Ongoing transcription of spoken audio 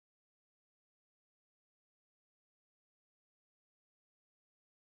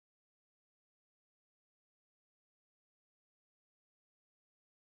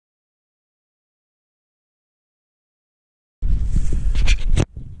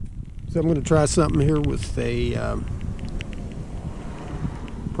So I'm going to try something here with a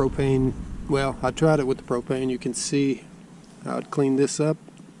propane. Well, I tried it with the propane. You can see how I'd clean this up.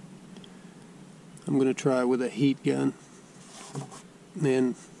 I'm going to try it with a heat gun.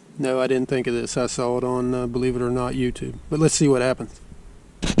 And no, I didn't think of this. I saw it on, believe it or not, YouTube. But let's see what happens.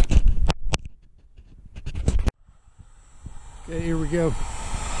 Okay, here we go.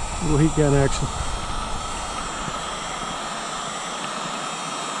 Little heat gun action.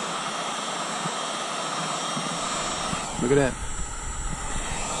 Look at that.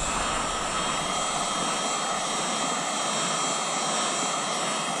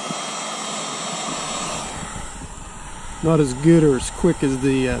 Not as good or as quick as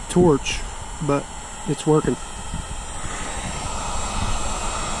the torch, but it's working.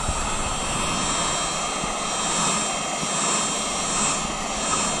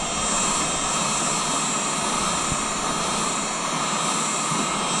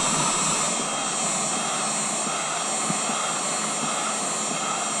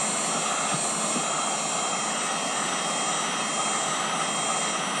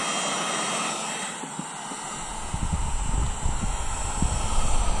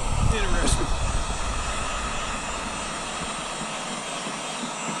 Interesting.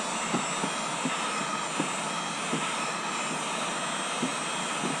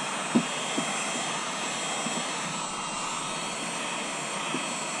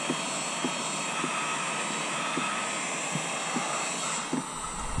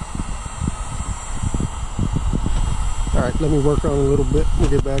 All right, let me work on it a little bit. We'll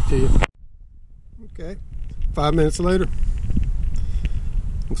get back to you. Okay, 5 minutes later.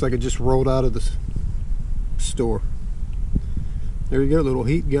 Looks like it just rolled out of the store. There you go, little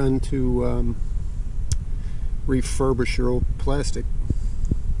heat gun to refurbish your old plastic.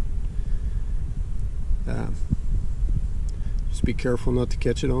 Just be careful not to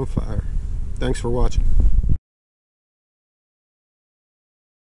catch it on fire. Thanks for watching.